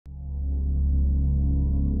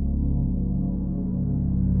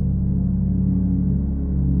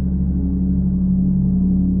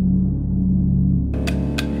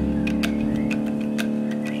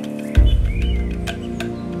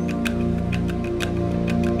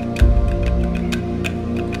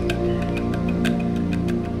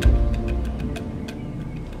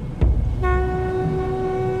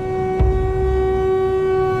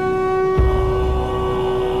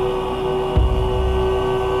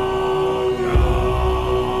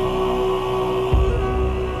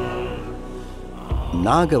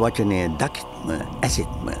නාග වචනය දකිත්ම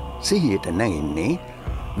ඇසිත්ම සිහියට නැගෙන්නේ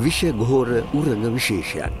විෂඝෝර උරග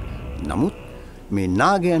විශේෂයක්. නමුත් මේ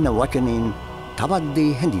නාග යන වචනයෙන් තවත්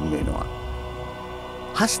දේ හැඳින්වෙනවා.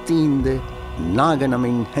 හස්තීන්ද නාග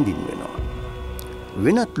නමින් හැඳින්වෙනවා.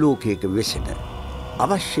 වෙනත් ලෝකයක වෙසෙන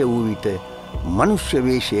අවශ්‍ය වූ විට මනුෂ්‍ය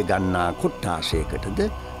වේශය ගන්නා කොට්ටාසයකටද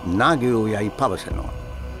නාගයෝ යයි පවසනවා.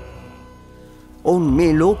 ඔවුන්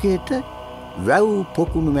මේ ලෝකයට වැව්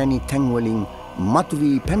පොකුණු වැනි තැන්වලින්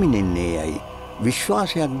මතුවී පැමිණෙන්නේ යයි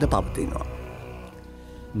විශ්වාසයක්ද පවතිනවා.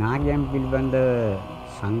 නාගයන් පිළිබඳ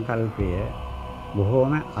සංකල්පය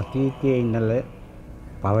බොහෝම අතීතයේ ඉඳල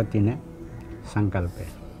පවතින සංකල්පය.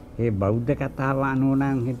 ඒ බෞද්ධ කතාව අනුව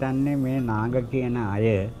නම් හිතන්නේ මේ නාග කියන අය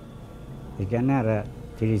ඒ කියන්නේ අර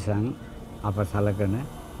තිරිසන් අප සලකන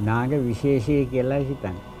නාග විශේෂය කියලා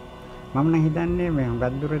හිතන්නේ. මම නම් හිතන්නේ මේ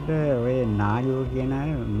හුඟක් දුරට ඔය නාගයෝ කියන අය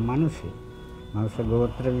මිනිස්සු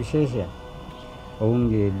ගෝත්‍ර විශේෂය. ඔවුන්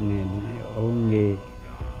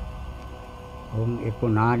එක්ක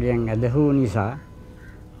නාගයන් ඇදහූ නිසා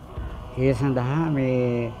ඒ සඳහා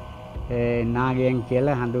මේ නාගයන්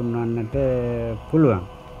කියලා හඳුන්වන්නට පුළුවන්.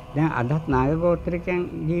 දැන් අදත් නාග ගෝත්‍රිකයන්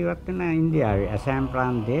ජීවත් වෙන ඉන්දියාවේ ඇසෑම්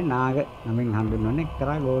ප්‍රාන්තයේ නාග නමින් හඳුන්වන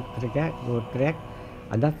එක්තරා ගෝත්‍රයක්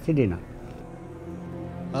අදත් සිටිනවා.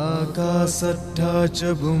 ආකාසට්ඨා ච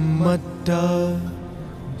බුම්මට්ඨා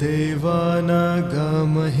දේවානාගා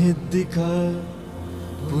මහිද්దికා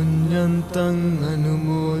පුඤ්ඤන්තං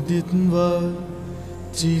අනුමෝදිත්වා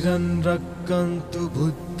චිරන් රක්칸තු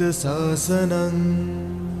බුද්ධ ශාසනං.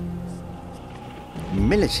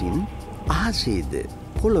 මෙලෙසින් අහසේද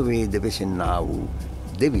පොළොවේද වෙසෙන්නා වූ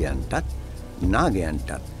දෙවියන්ටත්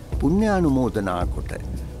නාගයන්ටත් පුණ්‍යානුමෝදනා කොට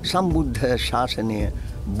සම්බුද්ධ ශාසනය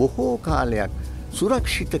බොහෝ කාලයක්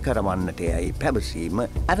සුරක්ෂිත කරවන්නට යයි පැවසීම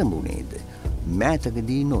ඇරඹුණේද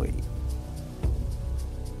මෑතකදී නොයි.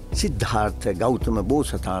 සිද්ධාර්ථ ගෞතම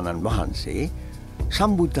බෝසතාණන් වහන්සේ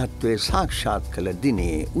සම්බුද්ධත්වය සාක්ෂාත් කළ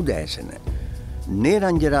දිනේ උදෑසන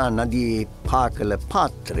නේරංජරා නදියේ පා කළ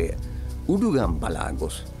පාත්‍රය උඩුගම් බලා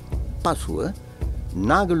ගොස් පසුව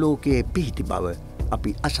නාගලෝකයේ පිහිටි බව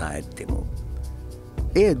අපි අසා ඇත්තෙමු.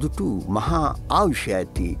 එය දුටු මහා ආයුෂ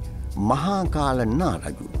ඇති මහාකාල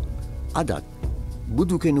නාරජු අදත්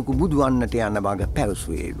බුදු කෙනෙකු බුදුවන්නට යන වග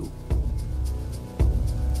පැවසුවේලු.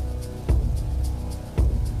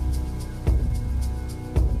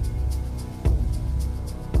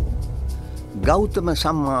 ගෞතම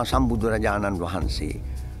සම්මා සම්බුදුරජාණන් වහන්සේ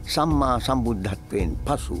සම්මා සම්බුද්ධත්වයෙන්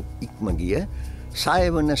පසු ඉක්මගිය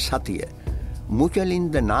සයවන සතිය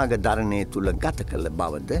මුචලින්ද නාගධරණය තුළ ගත කළ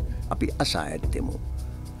බවද අපි අසා ඇත්තෙමු.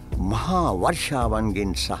 මහා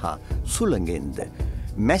වර්ෂාවන්ගෙන් සහ සුළඟෙන්ද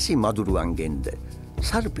මැසි මදුරුවන්ගෙන්ද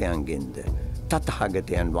සර්පයන්ගෙන්ද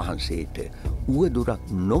තතහාගතයන් වහන්සේට උවදුරක්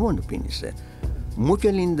නොවනු පිණිස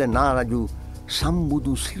මුචලින්ද නාරජු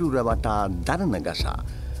සම්බුදු සිරුර වටා දරණ ගසා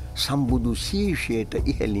සම්බුදු ශීර්ෂයට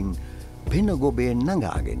ඉහලින් පෙනගොබේ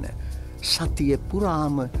නඟාගෙන සතිය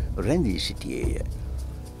පුරාම රැඳී සිටියේය.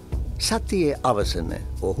 සතියේ අවසන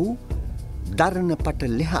ඔහු දරණ පට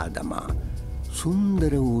ලෙහා දමා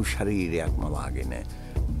සුන්දර වූ ශරීරයක් මවාගෙන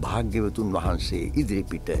භාග්‍යවතුන් වහන්සේ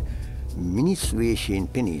ඉදිරිපිට මිනිස් වේශයෙන්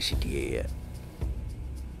පෙනී සිටියේය.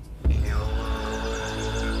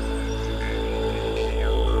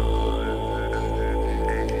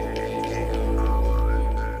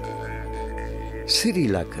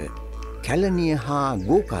 සිරිලක කැලනිය හා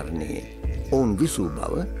ගෝකර්ණයේ ඔවුන් විසූ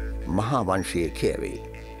බව මහාවංශයේ කියවේ.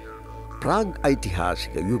 ප්‍රාග්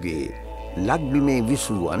ඓතිහාසික යුගයේ ලක්බිමේ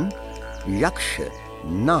විසූවන් යක්ෂ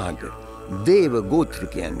නාග දේව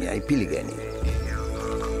ගෝත්‍රිකයන් යයි පිළිගැනේ.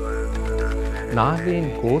 නාගයෙන්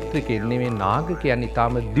ගෝත්‍රිකයන් නෙමෙයි නාග කියන්නේ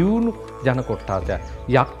ඊටාම දියුණු ජන කොට්ටාසයක්.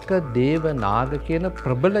 යක්ක දේව නාග කියන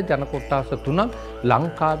ප්‍රබල ජන කොට්ටාස තුනක්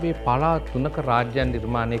ලංකාවේ පළාත් තුනක රාජ්‍යයන්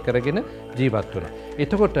නිර්මාණය කරගෙන ජීවත් වුණා.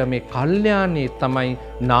 එතකොට මේ කල්යාණී තමයි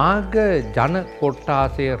නාග ජන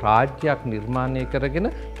කොට්ටාසයේ රාජ්‍යයක් නිර්මාණය කරගෙන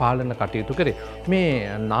පාලන කටයුතු කරේ.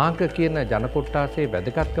 මේ නාග කියන ජන කොට්ටාසයේ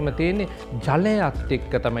වැදගත්කම තියෙන්නේ ජලයත්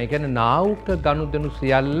එක්ක තමයි. කියන්නේ නාවක ගනුදෙනු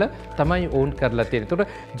සියල්ල තමයි ඕන් කරලා තියෙන්නේ.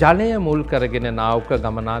 ඒතකොට ජලය මුල් කරගෙන නාවක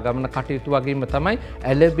ගමනාගමන කටයුතු වගේම තමයි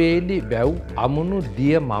ඇලවේලි වැව් අමුණු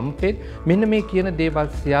දිය මම්පෙත් මෙන්න මේ කියන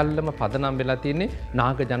දේවල් සියල්ලම පදනම් වෙලා තියෙන්නේ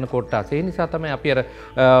නාග ජන කොට්ටාසය. ඒ නිසා තමයි අපි අර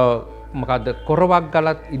මොකද්ද කොරවක්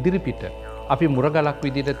ගලත් ඉදිරිපිට අපි මුරගලක්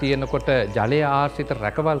විදිහට තියෙනකොට ජලය ආශ්‍රිත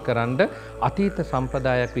රැකවල් කරන්න අතීත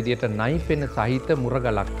සම්ප්‍රදායක් විදිහට නයිපෙන සහිත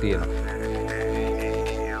මුරගලක් තියෙනවා.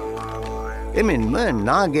 එමෙන්ම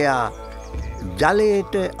නාගයා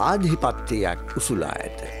ජලයට ආධිපත්‍යයක් උසුලා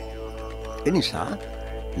ඇත. එනිසා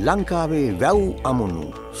ලංකාවේ වැව් අමුණු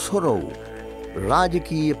සොරව්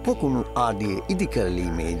රාජකීය පොකුණු ආදිය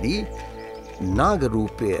ඉදිකරලීමේදී නාග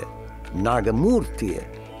රූපය, නාග මූර්තිය,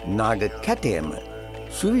 නාග කැටයම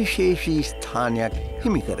සුවිශේෂී ස්ථානයක්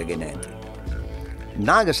හිමිකරගෙන ඇත.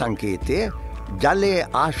 නාග සංකේතය ජලයේ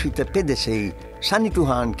ආශ්‍රිත පෙදෙසෙහි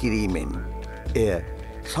සනිටුහාන් කිරීමෙන් එය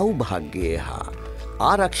සෞභාග්‍යය හා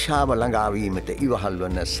ආරක්ෂාව ළඟාවීමට ඉවහල්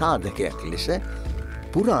වන සාධකයක් ලෙස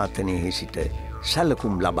පුරාතනයෙහි සිට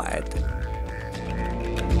සැලකුම් ලබා ඇත.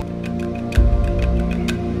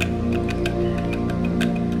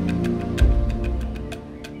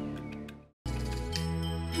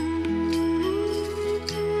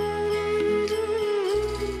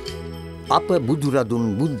 අප බුදුරදුන්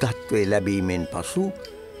බුද්ධත්වය ලැබීමෙන් පසු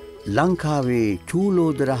ලංකාවේ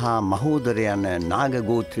චූලෝදර හා මහෝදර යන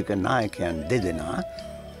නාගගෝත්‍රික නායකයන් දෙදෙනා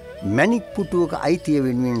මැණික් පුටුවක අයිතිය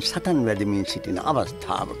වෙනුවෙන් සටන් වැදමින් සිටින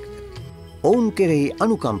අවස්ථාවක ඔවුන් කෙරෙහි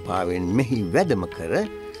අනුකම්පාවෙන් මෙහි වැඩම කර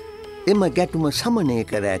එම ගැටුම සමනය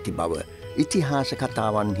කර ඇති බව ඉතිහාස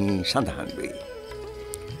කතාවන්හි සඳහන් වේ.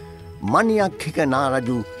 මණියක්ඛික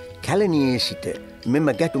නාරජු කැලණියේ සිට මෙම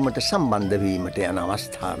ගැටුමට සම්බන්ධ වීමට යන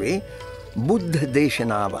අවස්ථාවේ බුද්ධ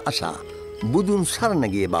දේශනාව අසා බුදුන් සරණ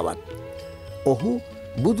ගිය බවත් ඔහු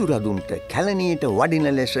බුදුරදුන්ට කැලණියට වඩින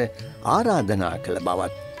ලෙස ආරාධනා කළ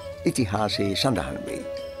බවත් ඉතිහාසයේ සඳහන් වේ.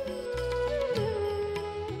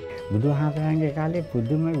 බුදුහාමරන්ගේ කාලේ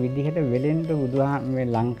පුදුම විදිහට වෙලෙන්ට බුදුහාමේ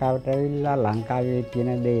ලංකාවට ඇවිල්ලා ලංකාවේ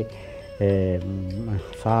තියෙන දේ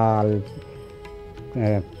සාල්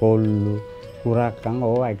පොල්ලු පුරාකම්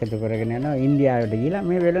ඕවා එකතු කරගෙන යනවා ඉන්දියාවට ගිහලා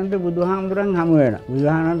මේ වෙලෙන්ද බුදුහාමුදුරන් හමු වෙනවා.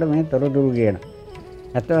 බුදුහාමරන්ට මේ තොරතුරු කියනවා.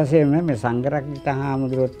 ඇත්ත වශයෙන්ම මේ සංඝරක්ෂිත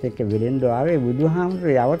හාමුදුරුවොත් එක්ක වෙලෙන්ද ආවේ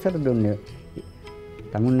බුදුහාමුදුරේ අවසර දුන්නේ.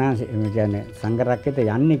 තමුන්නාසේ මේ කියන්නේ සංඝරක්ෂිත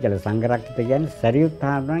යන්නේ කියලා. සංඝරක්ෂිත කියන්නේ සරියුත්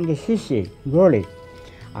හාමුදුරන්ගේ ශිෂ්‍යෙක්, ගෝලෙක්.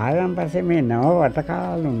 ආයම් පස්සේ මේ නව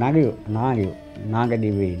වටකාලු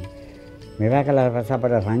නාගදිවයින් මේවා කළා පස්සේ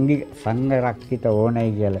අපට සංඝරක්ෂිත ඕනයි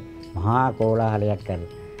කියලා මහා කෝලාහලයක්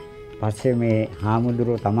කරලා. පස්සේ මේ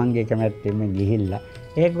හාමුදුරුවෝ තමන්ගේ කැමැත්තෙන් ගිහිල්ලා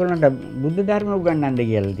ඒගොල්ලන්ට බුදු ධර්ම උගන්වන්න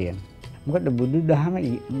කියලා තියෙනවා. මොකද බුදු දහම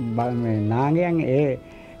නාගයන්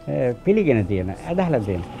පිළිගෙන තියෙන අදහලා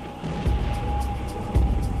තියෙනවා.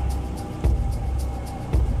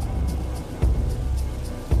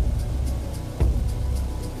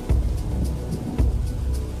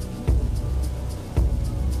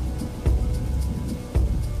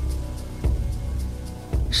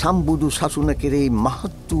 සම්බුදු සසුන කෙරෙහි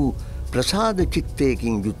මහත් වූ ප්‍රසාද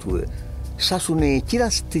චිත්තයකින් යුතුව සසුනේ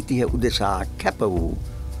චිරස්ථිතිය උදෙසා කැප වූ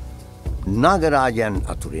නාගරාජයන්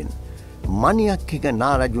අතුරෙන් මණියක්ඛික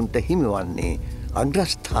නාරජුන්ට හිමිවන්නේ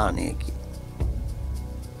අග්‍රස්ථානයකි.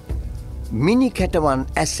 මිනි කැටවන්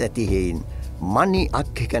ඇස් ඇති හේයින්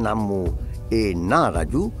මණියක්ඛික නම් වූ ඒ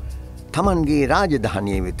නාරජු තමන්ගේ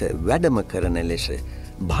රාජධානිය වෙත වැඩම කරන ලෙස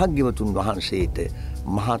භාග්‍යවතුන් වහන්සේට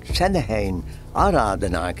මහත් සැදැහැයින්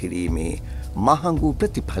ආරාධනා කිරීමේ මහඟු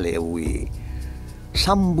ප්‍රතිඵලය වූයේ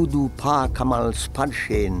සම්බුදු පා කමල්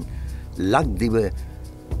ස්පර්ශයෙන් ලක්දිව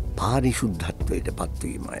පාරිශුද්ධත්වයට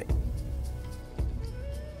පත්වීමයි.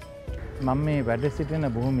 මම මේ වැඩ සිටින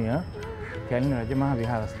භූමිය කැලණි රජමහා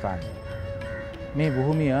විහාරස්ථානය. මේ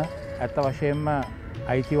භූමිය ඇත්ත වශයෙන්ම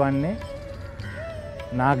අයිති වන්නේ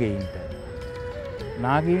නාගයින්ට.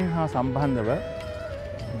 නාගයින් හා සම්බන්ධව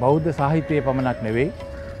බෞද්ධ සාහිත්‍යයේ පමණක් නෙවෙයි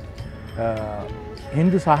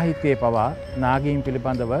හින්දු සාහිත්‍යයේ පවා නාගයින්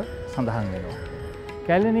පිළිබඳව සඳහන් වෙනවා.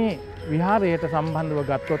 කැලණි විහාරයට සම්බන්ධව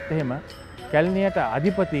ගත්තොත් එහෙම කැලණියට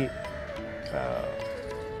අධිපති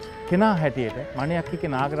කෙනා හැටියට මණියක්ඛික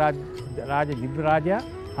නාගරාජ දිව්‍යරාජයා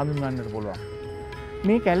හඳුන්වන්නට පුළුවන්.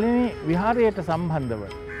 මේ කැලණි විහාරයට සම්බන්ධව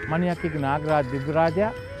මණියක්ඛික නාගරාජ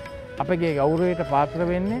දිව්‍යරාජයා අපගේ ගෞරවයට පාත්‍ර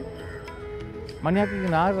වෙන්නේ මණියක්ඛික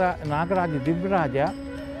නාගරාජ දිව්‍යරාජයා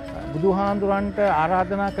බුදුහාඳුරන්ට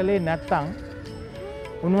ආරාධනා කළේ නැත්තම්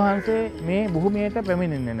උන්වහන්සේ මේ භූමියට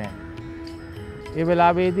පැමිණෙන්නේ නැහැ. ඒ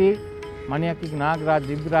වෙලාවේදී මණියක්ඛික නාගරාජ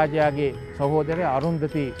දිව්‍යරාජයාගේ සහෝදරය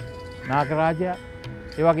අරුන්දති නාගරාජයා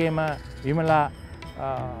ඒ වගේම විමලා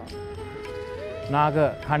නාග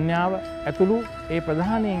කන්‍යාව ඇතුළු ඒ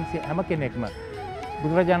ප්‍රධානීන් හැම කෙනෙක්ම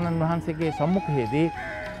බුදුරජාණන් වහන්සේගේ සම්මුඛයේදී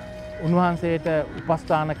උන්වහන්සේට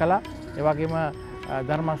උපස්ථාන කළා. ඒ වගේම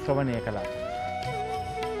ධර්ම ශ්‍රවණය කළා.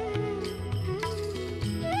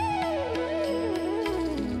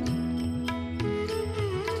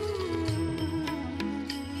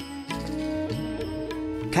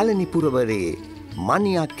 කැලණි පුරවරේ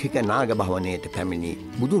මණියක්ඛික නාග භවනයට පැමිණි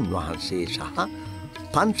බුදුන් වහන්සේ සහ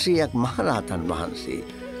 500ක් මහරහතන් වහන්සේ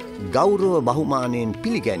ගෞරව බහුමානයෙන්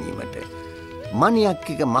පිළිගැනීමට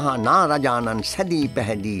මණියක්ඛික මහා නාරජාණන් සැදී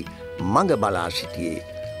පැහැදී මඟ බලා සිටියේ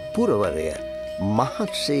පුරවරය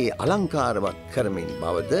මහත්සේ අලංකාරවත් කරමින්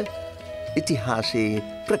බවද ඉතිහාසයේ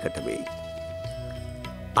ප්‍රකට වෙයි.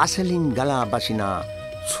 අසලින් ගලා බසිනා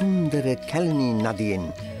සුන්දර කැලණී නදියෙන්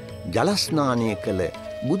ජලස්නානය කළ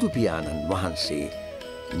බුදුපියාණන් වහන්සේ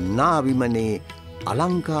නාවිමනේ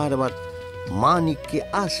අලංකාරවත් මාණික්‍ය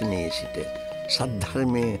ආසනයේ සිට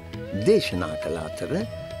සද්ධර්මය දේශනා කළ අතර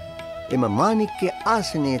එම මාණික්‍ය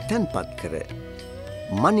ආසනයේ තැන්පත් කර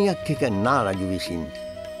මණියක්ඛික නාරජු විසින්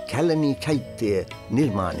කැලණී චෛත්‍යය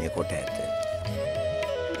නිර්මාණය කොට ඇත.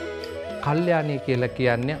 කල්යාණී කියලා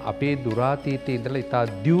කියන්නේ අපේ දුරාතීතයේ ඉඳලා ඉතා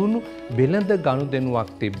දියුණු වෙළඳ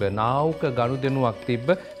ගනුදෙනුවක් තිබ්බ නාවක ගනුදෙනුවක් තිබ්බ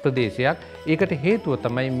ප්‍රදේශයක්. ඒකට හේතුව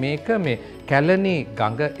තමයි මේක මේ කැලණී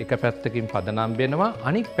ගඟ එක පැත්තකින් පදනම් වෙනවා,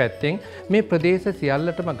 අනික් පැත්තෙන් මේ ප්‍රදේශ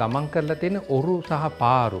සියල්ලටම ගමන් කරලා තියෙන ඔරු සහ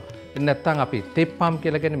පාරු නැත්තම් අපි තෙප්පම්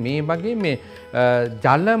කියලා කියන මේ වගේ මේ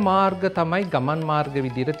ජල මාර්ග තමයි ගමන් මාර්ග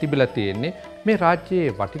විදිහට තිබිලා තියෙන්නේ. මේ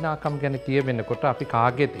රාජ්‍යයේ වටිනාකම් ගැන කියවෙනකොට අපි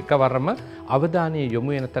කාගෙත් එකවරම අවධානය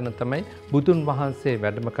යොමු වෙන තැන තමයි බුදුන් වහන්සේ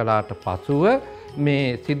වැඩම කළාට පසුව මේ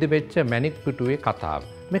සිදුවෙච්ච මැණික් පුටුවේ කතාව.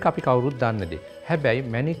 මේක අපි කවුරුත් දන්න දෙයක්. හැබැයි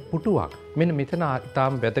මැණික් පුටුවක් මෙන්න මෙතන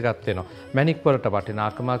ඉතාම වැදගත් වෙනවා. මැණික් වලට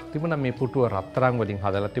වටිනාකමක් තිබුණා. මේ පුටුව රත්තරන් වලින්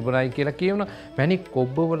හදලා තිබුණායි කියලා කියනවා. මැණික්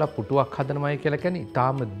කොබ්බ වල පුටුවක් හදනවායි කියලා කියන්නේ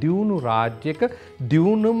ඉතාම දියුණු රාජ්‍යයක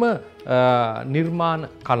දියුණුම නිර්මාණ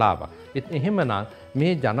කලාවක්. එහෙමනම්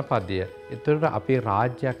මේ ජනපදය එතකොට අපේ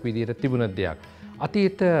රාජ්‍යයක් විදිහට තිබුණ දෙයක්.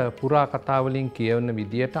 අතීත පුරා කතාවලින් කියවන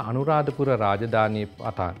විදිහට අනුරාධපුර රාජධානිය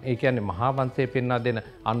පටන් ඒ කියන්නේ මහා වංශය පෙන්වා දෙන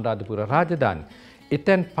අනුරාධපුර රාජධානිය.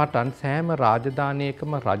 එතෙන් පටන් සෑම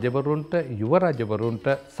රාජධානියකම රජවරුන්ට යුව රජවරුන්ට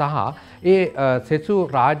සහ ඒ සෙසු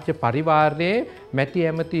රාජ්‍ය පරිවාරයේ මැති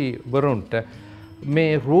ඇමතිවරුන්ට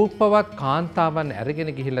මේ රූපවත් කාන්තාවන්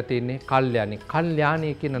අරගෙන ගිහිල්ලා තියෙන්නේ කල්යාණී.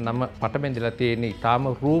 කල්යාණී කියන නම පටබැඳිලා තියෙන්නේ ඊටාම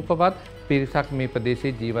රූපවත් පිරිසක් මේ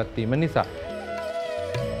ප්‍රදේශයේ ජීවත් වීම නිසා.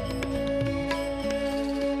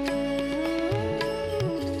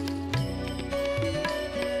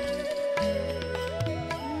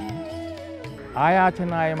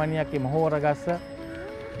 ආයාචනාය මණියක්කේ මහෝරගස්ස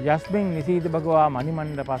යස්මින් නිසීද භගවා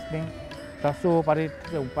මණිමණ්ඩ පස්මින් තස්සෝ පරිත්‍ත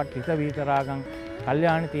උපට්ඨිත වීතරාගං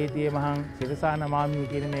කල්යාණ තේතිය මහං සිරසා නමාමි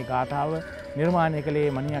කියන මේ ගාථාව නිර්මාණය කළේ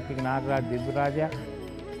මණියක්කේ නාගරාජ දිව්‍යරාජයා.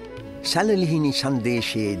 සැලලිහිණි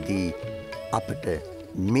සංදේශයේදී අපට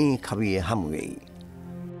මේ කවිය හමු වෙයි.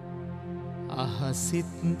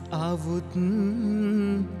 අහසිත අවුත්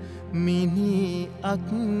මිනි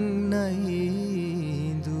අක්නයිදු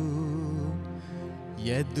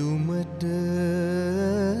යදුමට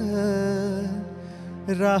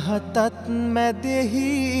රහතත් මැදෙහි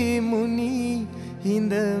මුනි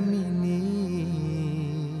හිඳමිනි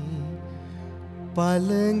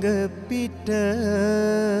පළඟ පිට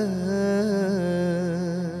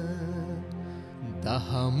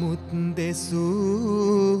දහමුත්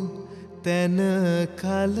දෙසූ තැන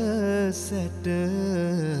කලසැට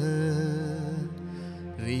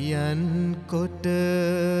රියන් කොට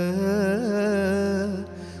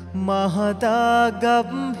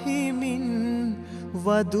මහදාගම් හිමින්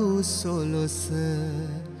වදු සොලොස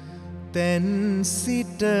තැන්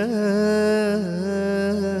සිට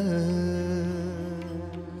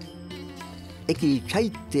එකී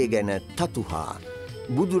චෛත්‍යය ගැන තතුහා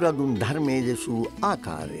බුදුරදුන් ධර්මය දෙසූ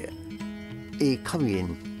ආකාරය ඒ කවියෙන්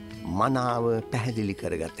මනාව පැහැදිලි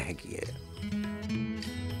කරගත හැකිය.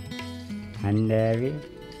 හන්දෑවේ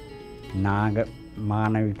නාග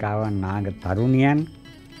මානවිකාවන් නාග තරුණියන්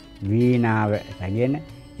වීණාව රැගෙන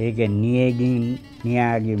ඒක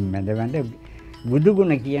නියාගින් මැදවැඳ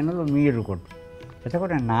බුදුගුණ කියනලු මීරු කොට.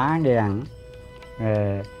 එතකොට නාගයන්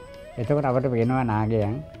එතකොට අපට වෙනවා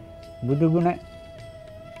නාගයන් බුදුගුණ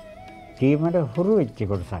කීමට හුරු වෙච්ච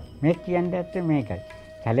කොටසක්. මේ කියන්නේ ඇත්තේ මේකයි.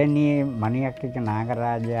 කැලණියේ මණියක්ඛික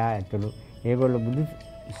නාගරාජයා ඇතුළු ඒගොල්ලෝ බුදු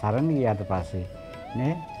සරණ ගියාට පස්සේ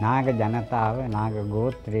නේ නාග ජනතාව නාග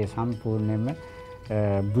ගෝත්‍රයේ සම්පූර්ණයෙන්ම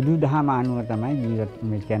බුදුදහම අනුව තමයි ජීවත්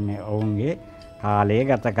මේ කියන්නේ ඔවුන්ගේ කාලය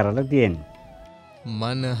ගත කරලා තියෙන්නේ.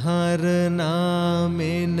 මනහර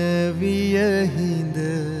නාමෙන වියහිඳ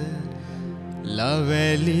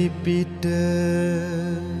ලවැලි පිට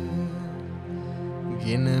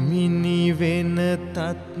ගෙනමිනි වෙන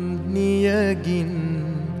තත්නියගින්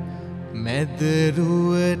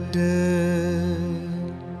මැදරුවට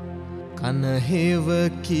කනහෙව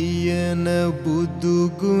කියන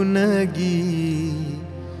බුදුගුණගී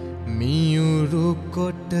මියුරු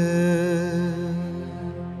කොට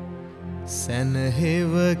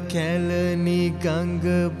සැනහෙව කැලණි ගඟ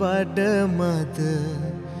බඩ මද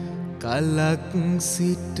කලක්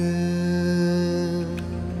සිට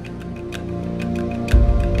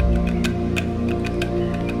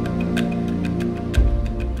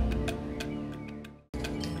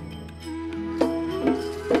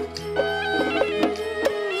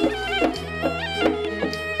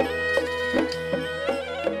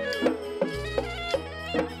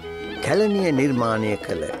කැලණිය නිර්මාණය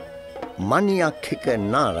කළ මණියක්ඛික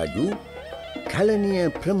නාරජු කැලණිය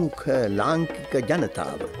ප්‍රමුඛ ලාංකික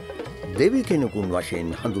ජනතාව දෙවි කෙනෙකුන් වශයෙන්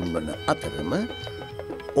හඳුන්වන අතරම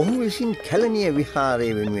ඔහු විසින් කැලණිය විහාරය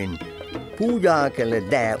වෙනුවෙන් පූජා කළ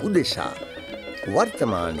දෑ උදෙසා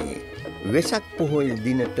වර්තමානයේ වෙසක් පොහොය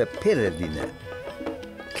දිනට පෙරදින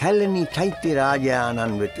කැලණි චෛත්‍ය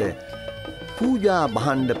රාජානන් වෙත පූජා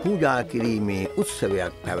භාණ්ඩ පූජා කිරීමේ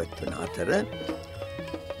උත්සවයක් පැවැත්වන අතර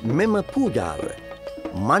මෙම පූජාව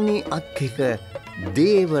මණි අක්ඛික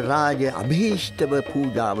දේව රාජ අභීෂ්ටව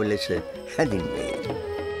පූජාව ලෙස හැඳින්වේ.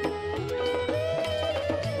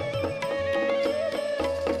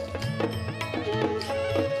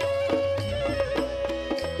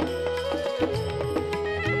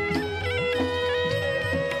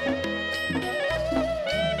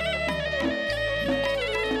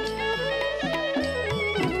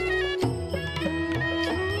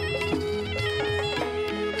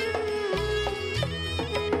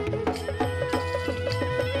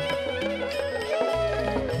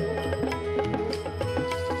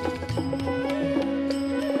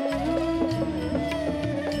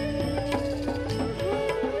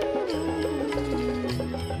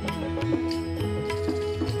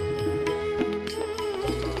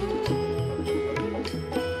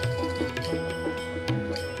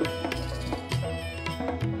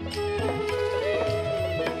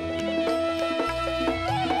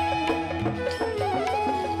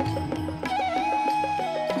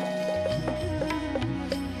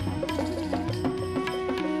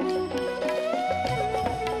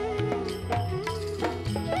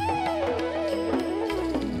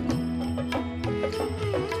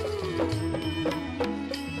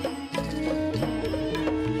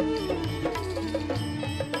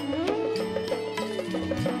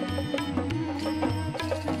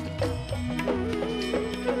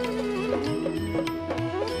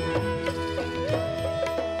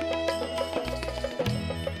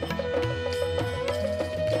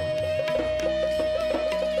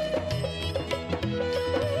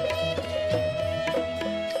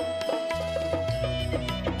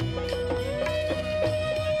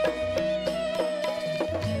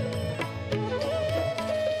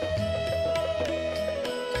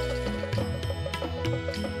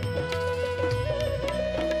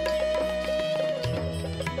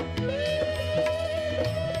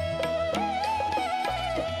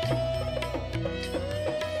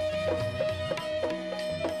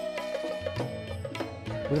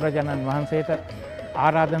 බුදුරජාණන් වහන්සේට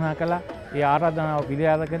ආරාධනා කළා. ඒ ආරාධනාව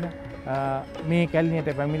පිළිඅරගෙන මේ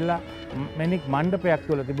කැලණියට පැමිණලා මණික් මණ්ඩපයක්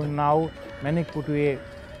තුළ තිබුණා වූ මණික් පුටුවේ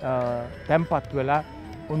තැන්පත් වෙලා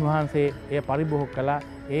උන්වහන්සේ එය පරිභෝග කළා.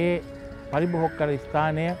 ඒ පරිභෝග කළ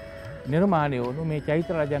ස්ථානය නිර්මාණය වුණු මේ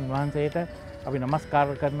චෛත්‍ය රජන් වහන්සේට අපි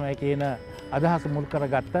නමස්කාර කරනවා කියන අදහස මුල්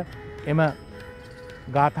කරගත්ත එම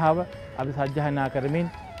ගාථාව අපි සජ්ජායනා කරමින්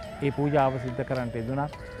ඒ පූජාව සිද්ධ කරන්නට යෙදුණා.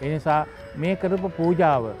 ඒ නිසා මේ කරපු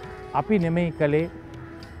පූජාව අපි නෙමෙයි කළේ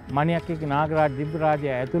මණියක්ඛික නාගරාජ දිව්‍ය රාජය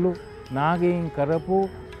ඇතුළු නාගයන් කරපු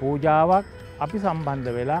පූජාවක් අපි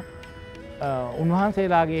සම්බන්ධ වෙලා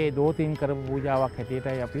උන්වහන්සේලාගේ දෝතින් කරපු පූජාවක්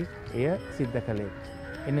හැටියටයි අපි එය සිද්ධ කළේ.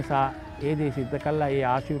 එනිසා ඒ දේ සිද්ධ කළා ඒ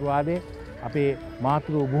ආශිර්වාදය අපේ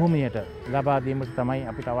මාතෘ භූමියට ලබා දීමට තමයි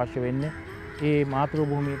අපිට අවශ්‍ය වෙන්නේ. ඒ මාතෘ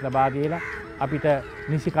භූමියට ලබා දීලා අපිට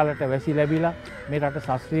නිසි කලට වැසි ලැබිලා මේ රට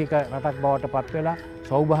ශාස්ත්‍රීය රටක් බවට පත් වෙලා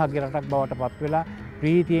සෞභාග්‍ය රටක් බවට පත් වෙලා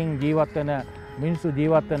ප්‍රීතියෙන් ජීවත් වෙන මිනිස්සු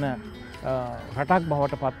ජීවත් වෙන රටක්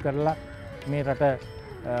බවට පත් කරලා මේ රට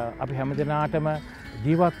අපි හැමදෙනාටම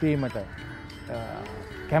ජීවත් වීමට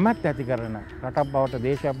කැමැත්ත ඇති කරන රටක් බවට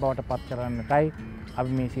දේශයක් බවට පත් කරන්නටයි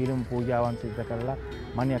අපි මේ සීලම පූජාවන් සිද්ධ කරලා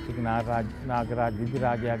මණියක්ඛික නාගරාජ දිව්‍ය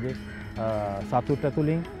රාජයාගේ සතුට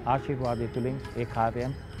තුලින් ආශිර්වාදය තුලින් ඒ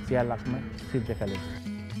කාර්යයන් සියල්ලක්ම සිද්ධ කළේ.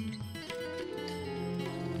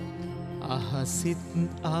 අහසිත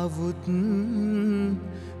අවුත්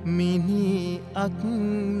මිනි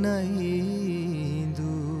අක්නයිදු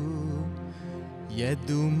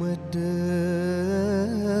යදුමට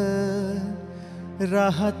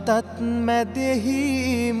රහතත් මැදෙහි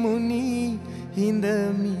මුනි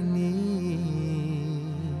හිඳමිනි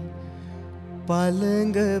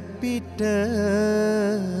පළඟ පිට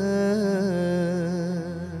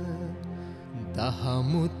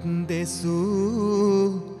දහමුත්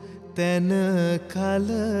දෙසූ තැන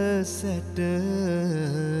කලසැට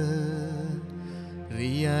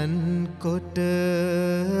රියන් කොට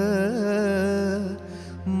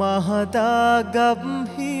මහදාගම්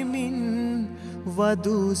හිමින්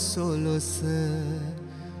වදු සොලොස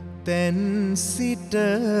තැන් සිට